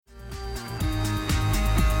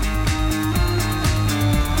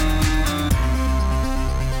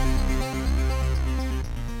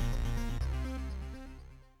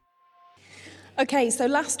Okay, so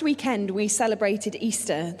last weekend we celebrated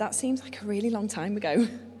Easter. That seems like a really long time ago.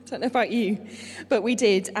 Don't know about you, but we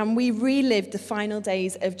did. And we relived the final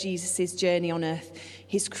days of Jesus' journey on earth,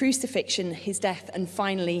 his crucifixion, his death, and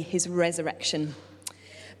finally his resurrection.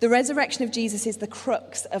 The resurrection of Jesus is the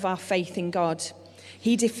crux of our faith in God.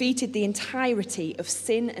 He defeated the entirety of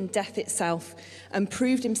sin and death itself and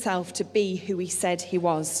proved himself to be who he said he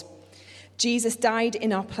was. Jesus died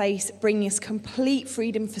in our place, bringing us complete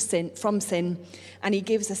freedom from sin, and he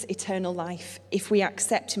gives us eternal life if we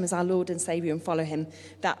accept him as our Lord and Saviour and follow him.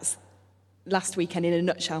 That's last weekend in a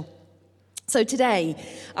nutshell. So today,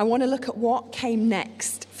 I want to look at what came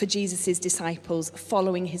next for Jesus' disciples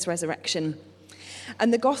following his resurrection.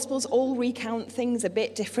 And the Gospels all recount things a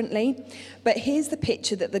bit differently, but here's the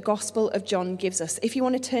picture that the Gospel of John gives us. If you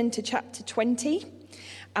want to turn to chapter 20,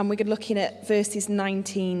 and we're looking at verses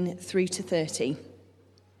 19 through to 30.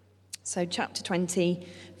 So chapter 20,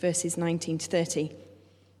 verses 19 to 30.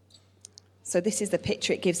 So this is the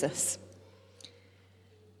picture it gives us.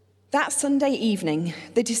 That Sunday evening,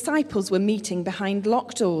 the disciples were meeting behind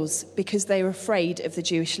locked doors because they were afraid of the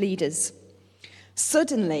Jewish leaders.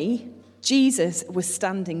 Suddenly, Jesus was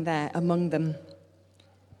standing there among them.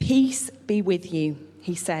 "Peace be with you,"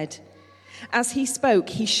 he said. As he spoke,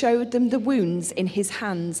 he showed them the wounds in his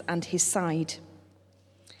hands and his side.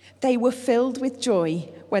 They were filled with joy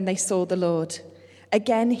when they saw the Lord.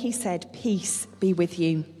 Again he said, "Peace be with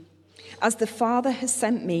you. As the Father has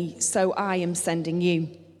sent me, so I am sending you."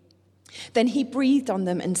 Then he breathed on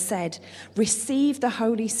them and said, "Receive the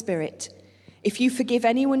Holy Spirit. If you forgive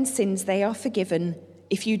anyone's sins, they are forgiven.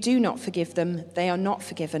 If you do not forgive them, they are not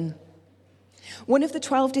forgiven." One of the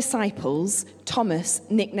 12 disciples, Thomas,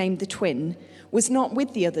 nicknamed the twin, was not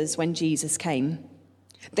with the others when Jesus came.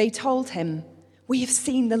 They told him, "We have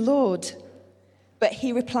seen the Lord." But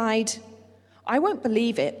he replied, "I won't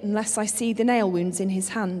believe it unless I see the nail wounds in his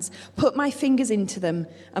hands, put my fingers into them,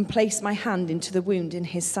 and place my hand into the wound in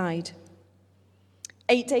his side."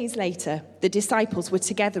 8 days later, the disciples were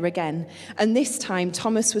together again, and this time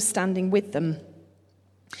Thomas was standing with them.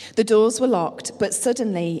 The doors were locked, but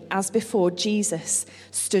suddenly, as before, Jesus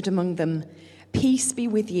stood among them. "Peace be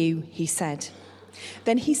with you," he said.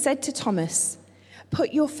 Then he said to Thomas,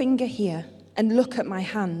 "Put your finger here and look at my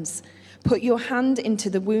hands. Put your hand into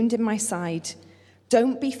the wound in my side.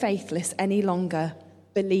 Don't be faithless any longer.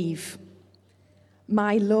 Believe."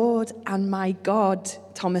 "My Lord and my God,"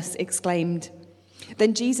 Thomas exclaimed.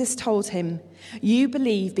 Then Jesus told him, "You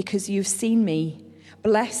believe because you've seen me.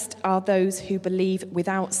 Blessed are those who believe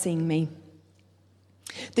without seeing me."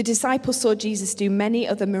 The disciples saw Jesus do many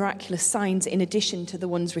other miraculous signs in addition to the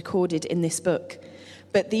ones recorded in this book.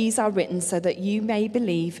 But these are written so that you may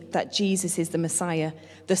believe that Jesus is the Messiah,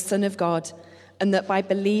 the Son of God, and that by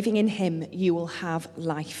believing in him you will have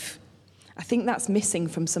life. I think that's missing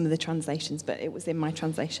from some of the translations, but it was in my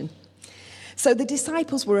translation. So the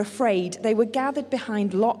disciples were afraid. They were gathered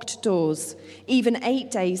behind locked doors, even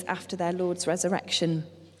 8 days after their Lord's resurrection.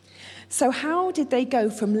 So how did they go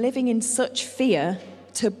from living in such fear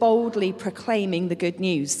to boldly proclaiming the good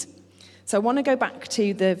news? So I want to go back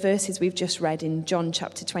to the verses we've just read in John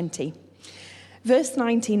chapter 20. Verse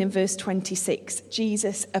 19 and verse 26,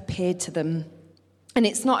 Jesus appeared to them. And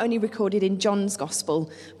it's not only recorded in John's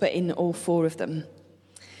gospel, but in all 4 of them.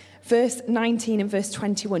 Verse 19 and verse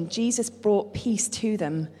 21, Jesus brought peace to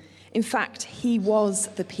them. In fact, he was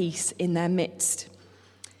the peace in their midst.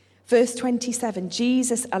 Verse 27,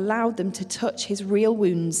 Jesus allowed them to touch his real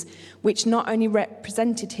wounds, which not only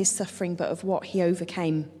represented his suffering, but of what he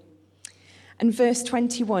overcame. And verse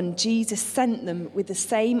 21, Jesus sent them with the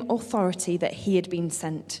same authority that he had been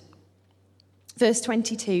sent. Verse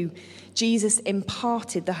 22, Jesus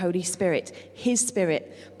imparted the Holy Spirit, his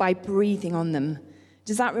Spirit, by breathing on them.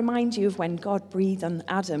 Does that remind you of when God breathed on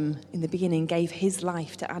Adam in the beginning, gave his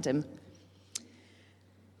life to Adam?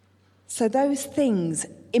 So those things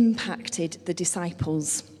impacted the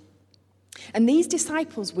disciples. And these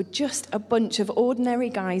disciples were just a bunch of ordinary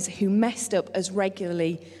guys who messed up as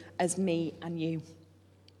regularly as me and you.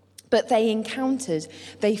 But they encountered,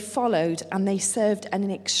 they followed, and they served an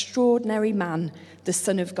extraordinary man, the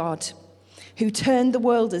Son of God, who turned the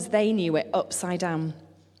world as they knew it upside down.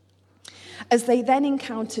 As they then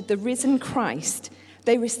encountered the risen Christ,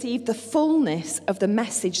 they received the fullness of the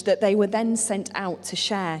message that they were then sent out to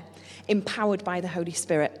share, empowered by the Holy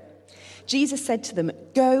Spirit. Jesus said to them,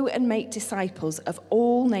 "Go and make disciples of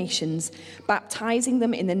all nations, baptizing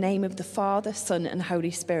them in the name of the Father, Son, and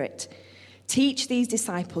Holy Spirit. Teach these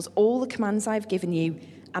disciples all the commands I've given you,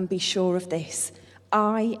 and be sure of this,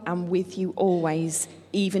 I am with you always,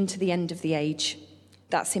 even to the end of the age."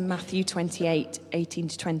 That's in Matthew 28, 18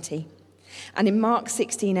 to 20. And in Mark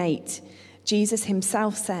 16:8, Jesus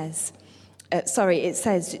himself says,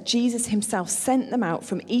 Jesus himself sent them out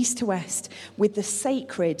from east to west with the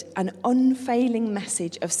sacred and unfailing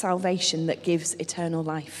message of salvation that gives eternal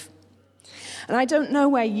life. And I don't know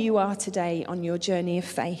where you are today on your journey of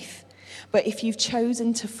faith, but if you've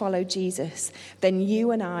chosen to follow Jesus, then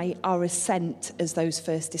you and I are as sent as those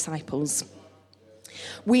first disciples.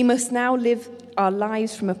 We must now live our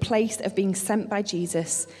lives from a place of being sent by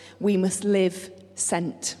Jesus. We must live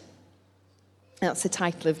sent. That's the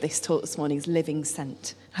title of this talk this morning, is Living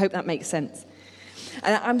Sent. I hope that makes sense.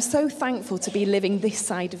 And I'm so thankful to be living this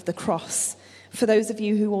side of the cross. For those of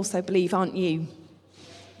you who also believe, aren't you?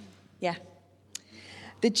 Yeah.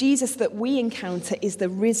 The Jesus that we encounter is the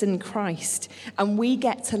risen Christ, and we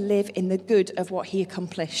get to live in the good of what he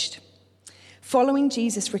accomplished. Following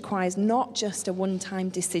Jesus requires not just a one-time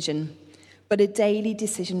decision, but a daily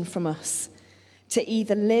decision from us to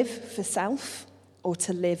either live for self or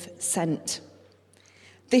to live sent.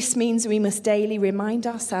 This means we must daily remind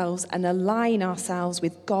ourselves and align ourselves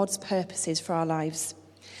with God's purposes for our lives.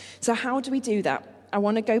 So how do we do that? I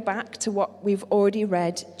want to go back to what we've already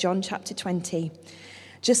read, John chapter 20.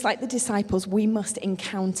 Just like the disciples, we must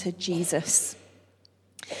encounter Jesus.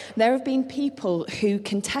 There have been people who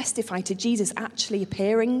can testify to Jesus actually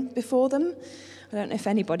appearing before them. I don't know if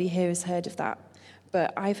anybody here has heard of that,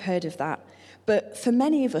 but I've heard of that. But for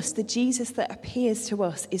many of us, the Jesus that appears to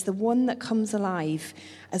us is the one that comes alive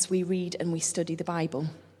as we read and we study the Bible.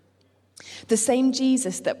 The same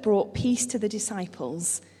Jesus that brought peace to the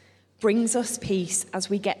disciples brings us peace as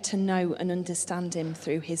we get to know and understand him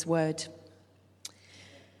through his word.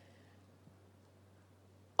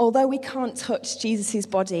 Although we can't touch Jesus'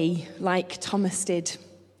 body like Thomas did,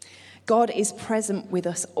 God is present with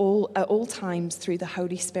us at all times through the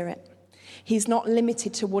Holy Spirit. He's not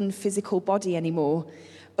limited to one physical body anymore,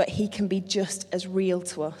 but he can be just as real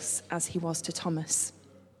to us as he was to Thomas.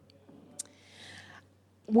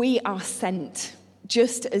 We are sent,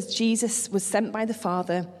 just as Jesus was sent by the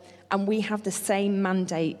Father, and we have the same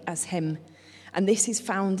mandate as him. And this is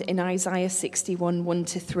found in Isaiah 61,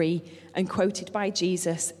 1-3, and quoted by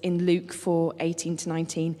Jesus in Luke 4,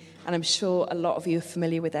 18-19. And I'm sure a lot of you are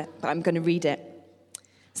familiar with it, but I'm going to read it.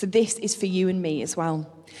 So this is for you and me as well.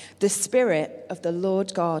 The Spirit of the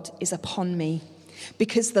Lord God is upon me,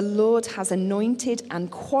 because the Lord has anointed and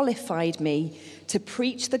qualified me to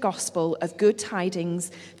preach the gospel of good tidings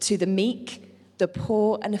to the meek, the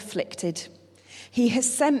poor and afflicted. He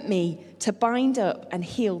has sent me to bind up and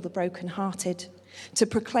heal the brokenhearted, to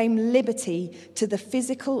proclaim liberty to the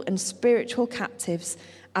physical and spiritual captives,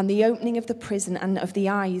 and the opening of the prison and of the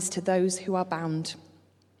eyes to those who are bound,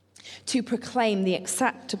 to proclaim the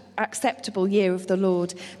acceptable year of the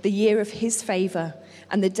Lord, the year of his favor,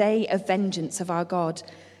 and the day of vengeance of our God,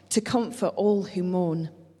 to comfort all who mourn,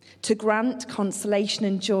 to grant consolation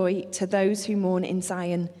and joy to those who mourn in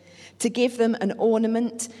Zion, to give them an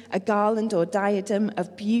ornament, a garland or diadem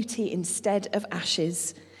of beauty instead of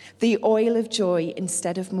ashes, the oil of joy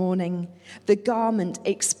instead of mourning, the garment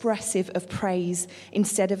expressive of praise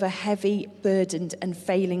instead of a heavy, burdened and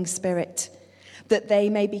failing spirit, that they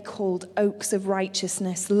may be called oaks of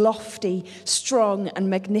righteousness, lofty, strong and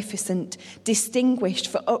magnificent, distinguished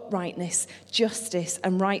for uprightness, justice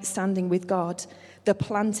and right standing with God, the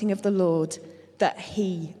planting of the Lord, that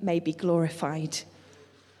he may be glorified.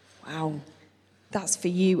 Wow, that's for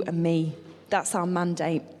you and me. That's our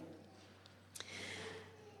mandate.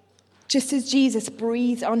 Just as Jesus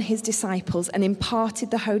breathed on his disciples and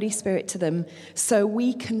imparted the Holy Spirit to them, so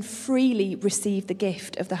we can freely receive the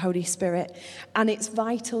gift of the Holy Spirit. And it's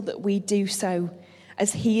vital that we do so,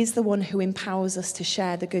 as he is the one who empowers us to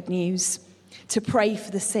share the good news, to pray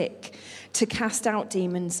for the sick, to cast out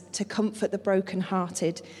demons, to comfort the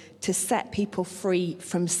brokenhearted, to set people free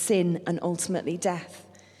from sin and ultimately death.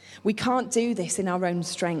 We can't do this in our own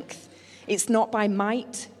strength. It's not by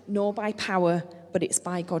might nor by power, but it's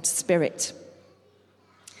by God's Spirit.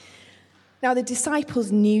 Now, the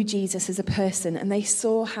disciples knew Jesus as a person, and they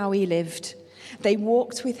saw how he lived. They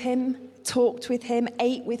walked with him, talked with him,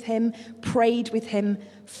 ate with him, prayed with him,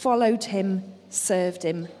 followed him, served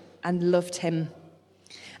him, and loved him.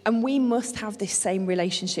 And we must have this same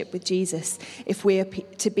relationship with Jesus if we are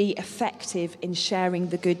to be effective in sharing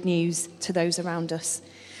the good news to those around us.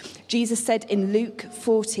 Jesus said in Luke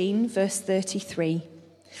 14, verse 33,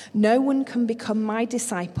 "No one can become my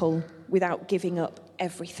disciple without giving up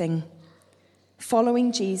everything."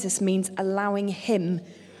 Following Jesus means allowing him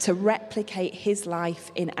to replicate his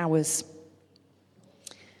life in ours.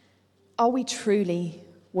 Are we truly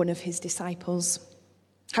one of his disciples?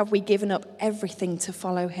 Have we given up everything to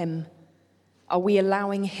follow him? Are we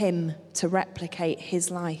allowing him to replicate his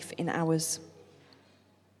life in ours?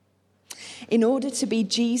 In order to be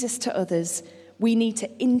Jesus to others, we need to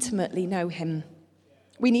intimately know him.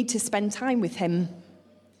 We need to spend time with him.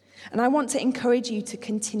 And I want to encourage you to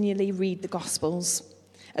continually read the Gospels,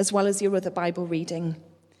 as well as your other Bible reading.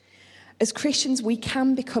 As Christians, we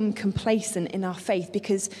can become complacent in our faith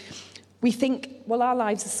because we think, well, our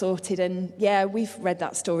lives are sorted, and yeah, we've read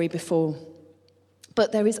that story before.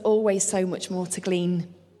 But there is always so much more to glean.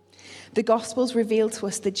 The Gospels reveal to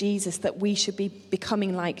us the Jesus that we should be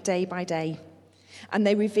becoming like day by day. And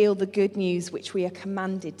they reveal the good news which we are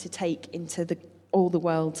commanded to take into all the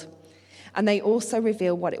world. And they also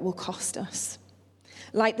reveal what it will cost us.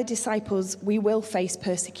 Like the disciples, we will face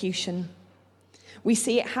persecution. We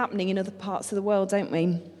see it happening in other parts of the world, don't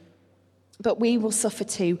we? But we will suffer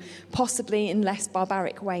too, possibly in less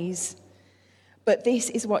barbaric ways. But this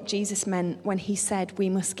is what Jesus meant when he said we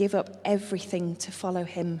must give up everything to follow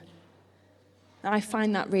him. I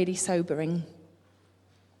find that really sobering.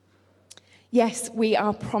 Yes, we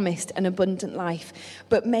are promised an abundant life,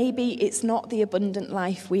 but maybe it's not the abundant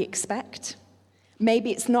life we expect. Maybe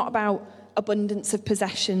it's not about abundance of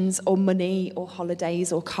possessions or money or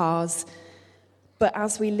holidays or cars. But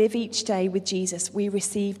as we live each day with Jesus, we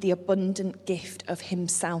receive the abundant gift of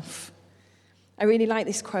himself. I really like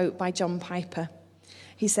this quote by John Piper.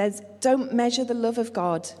 He says, "Don't measure the love of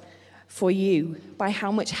God for you by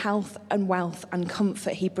how much health and wealth and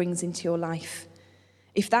comfort he brings into your life.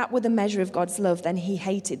 If that were the measure of God's love, then he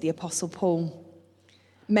hated the Apostle Paul.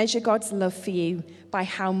 Measure God's love for you by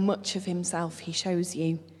how much of himself he shows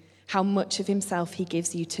you, how much of himself he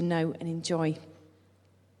gives you to know and enjoy."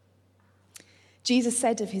 Jesus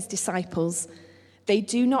said of his disciples, "They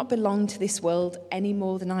do not belong to this world any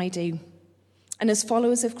more than I do." And as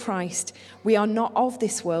followers of Christ, we are not of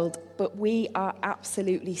this world, but we are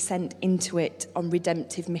absolutely sent into it on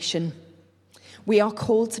redemptive mission. We are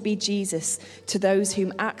called to be Jesus to those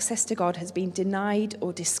whom access to God has been denied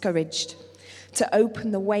or discouraged, to open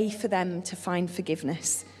the way for them to find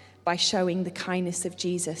forgiveness by showing the kindness of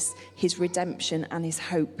Jesus, his redemption and his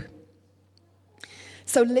hope.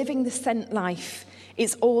 So living the sent life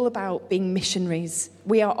is all about being missionaries.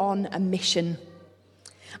 We are on a mission.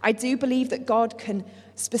 I do believe that God can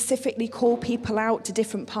specifically call people out to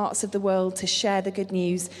different parts of the world to share the good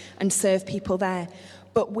news and serve people there.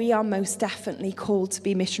 But we are most definitely called to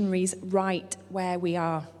be missionaries right where we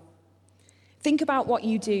are. Think about what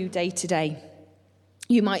you do day to day.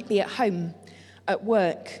 You might be at home, at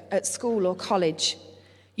work, at school or college.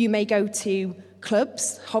 You may go to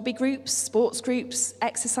clubs, hobby groups, sports groups,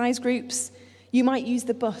 exercise groups. You might use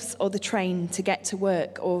the bus or the train to get to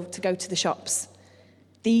work or to go to the shops.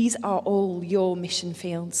 These are all your mission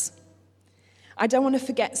fields. I don't want to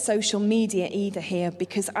forget social media either here,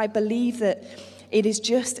 because I believe that it is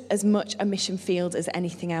just as much a mission field as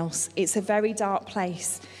anything else. It's a very dark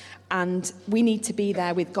place, and we need to be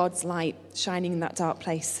there with God's light shining in that dark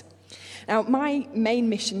place. Now, my main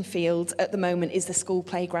mission field at the moment is the school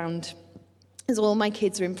playground. As all my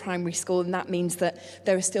kids are in primary school, and that means that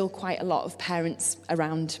there are still quite a lot of parents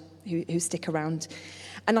around who stick around.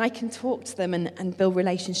 And I can talk to them and build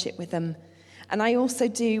relationship with them. And I also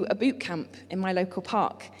do a boot camp in my local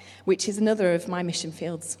park, which is another of my mission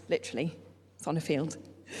fields, literally. It's on a field.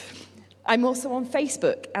 I'm also on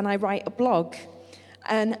Facebook, and I write a blog.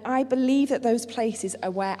 And I believe that those places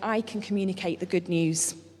are where I can communicate the good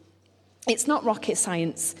news. It's not rocket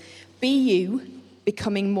science. Be you,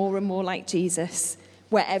 becoming more and more like Jesus,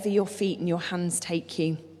 wherever your feet and your hands take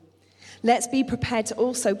you. Let's be prepared to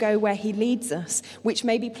also go where he leads us, which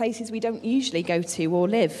may be places we don't usually go to or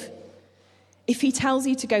live. If he tells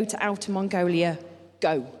you to go to Outer Mongolia,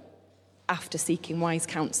 go, after seeking wise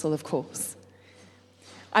counsel, of course.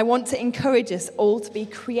 I want to encourage us all to be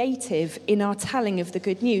creative in our telling of the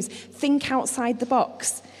good news. Think outside the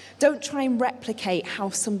box. Don't try and replicate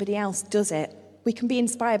how somebody else does it. We can be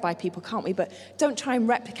inspired by people, can't we? But don't try and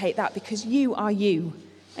replicate that, because you are you.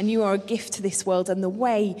 And you are a gift to this world, and the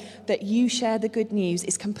way that you share the good news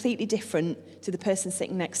is completely different to the person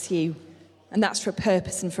sitting next to you. And that's for a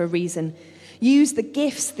purpose and for a reason. Use the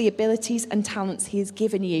gifts, the abilities and talents he has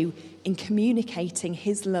given you in communicating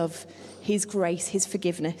his love, his grace, his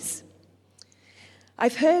forgiveness.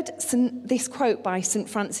 I've heard this quote by St.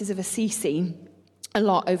 Francis of Assisi a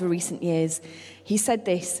lot over recent years. He said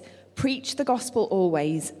this: "Preach the gospel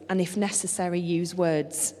always, and if necessary, use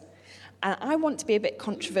words." And I want to be a bit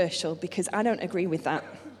controversial, because I don't agree with that.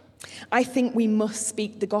 I think we must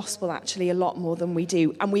speak the gospel actually a lot more than we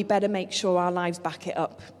do, and we better make sure our lives back it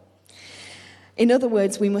up. In other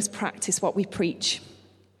words, we must practice what we preach.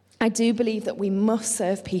 I do believe that we must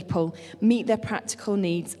serve people, meet their practical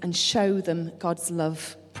needs, and show them God's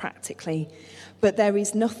love practically. But there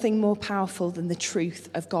is nothing more powerful than the truth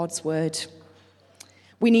of God's word.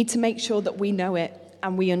 We need to make sure that we know it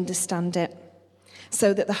and we understand it,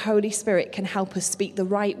 so that the Holy Spirit can help us speak the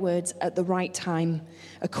right words at the right time,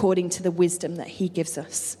 according to the wisdom that he gives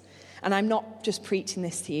us. And I'm not just preaching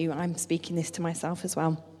this to you, I'm speaking this to myself as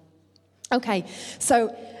well. Okay,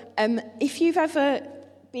 so if you've ever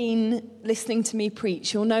been listening to me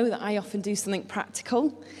preach, you'll know that I often do something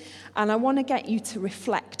practical, and I want to get you to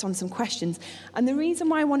reflect on some questions. And the reason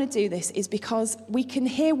why I want to do this is because we can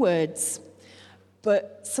hear words,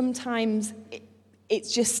 but sometimes it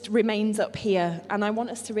just remains up here, and I want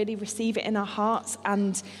us to really receive it in our hearts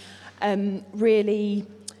and really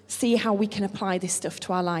see how we can apply this stuff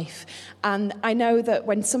to our life. And I know that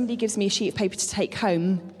when somebody gives me a sheet of paper to take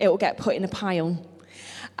home, it will get put in a pile.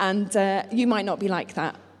 And you might not be like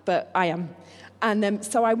that, but I am. And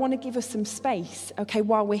so I want to give us some space, okay,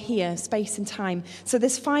 while we're here, space and time. So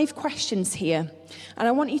there's 5 questions here. And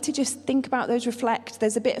I want you to just think about those, reflect.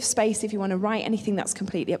 There's a bit of space if you want to write anything, that's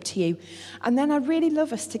completely up to you. And then I'd really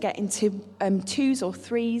love us to get into 2s or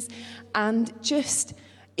 3s and just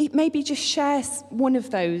share one of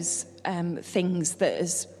those things that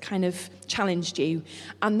has kind of challenged you.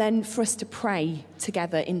 And then for us to pray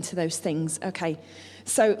together into those things, okay.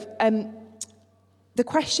 So the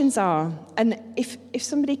questions are, and if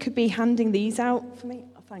somebody could be handing these out for me.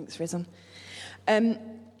 Oh, thanks, Rizan.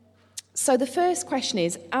 So the first question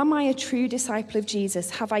is, am I a true disciple of Jesus?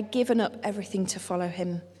 Have I given up everything to follow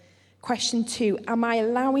him? Question 2, am I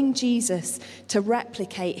allowing Jesus to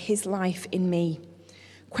replicate his life in me?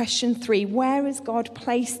 Question 3, where has God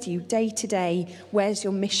placed you day to day? Where's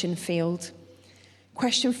your mission field?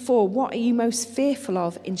 Question 4, what are you most fearful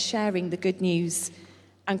of in sharing the good news?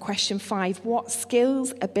 And question 5, what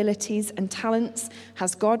skills, abilities, and talents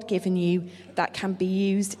has God given you that can be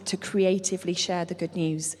used to creatively share the good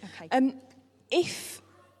news? Okay. If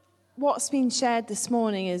what's been shared this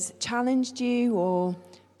morning has challenged you or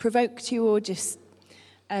provoked you or just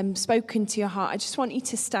spoken to your heart, I just want you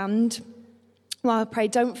to stand while I pray.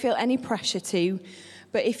 Don't feel any pressure to,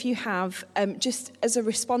 but if you have, just as a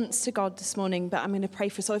response to God this morning, but I'm going to pray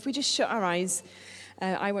for us all. If we just shut our eyes,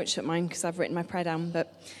 I won't shut mine because I've written my prayer down,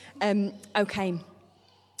 but okay.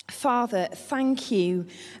 Father, thank you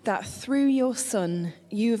that through your Son,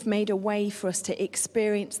 you have made a way for us to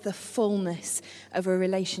experience the fullness of a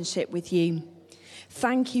relationship with you.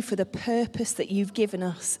 Thank you for the purpose that you've given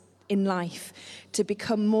us in life to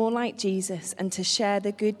become more like Jesus and to share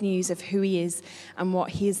the good news of who he is and what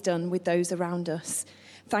he has done with those around us.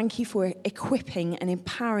 Thank you for equipping and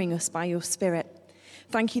empowering us by your Spirit.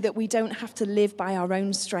 Thank you that we don't have to live by our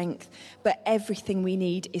own strength, but everything we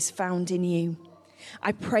need is found in you.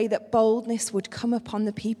 I pray that boldness would come upon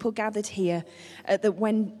the people gathered here, that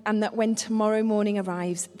when tomorrow morning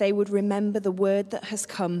arrives, they would remember the word that has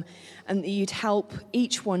come and that you'd help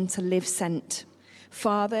each one to live sent.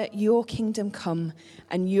 Father, your kingdom come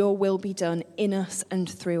and your will be done in us and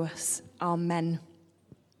through us. Amen.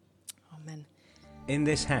 Amen. In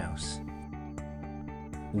this house,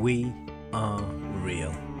 we are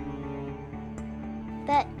real.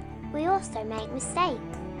 But we also make mistakes.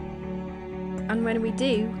 And when we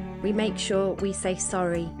do, we make sure we say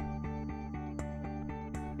sorry.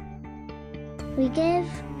 We give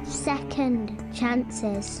second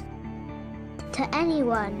chances to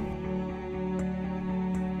anyone.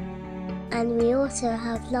 And we also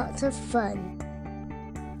have lots of fun.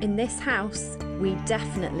 In this house, we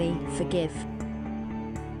definitely forgive.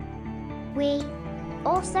 We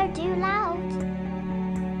also do loud.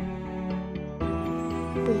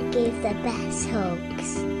 We give the best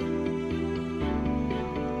hugs.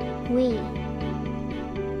 We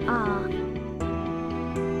are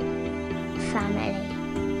family.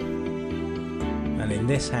 And in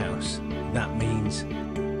this house, that means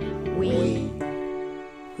we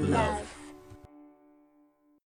love.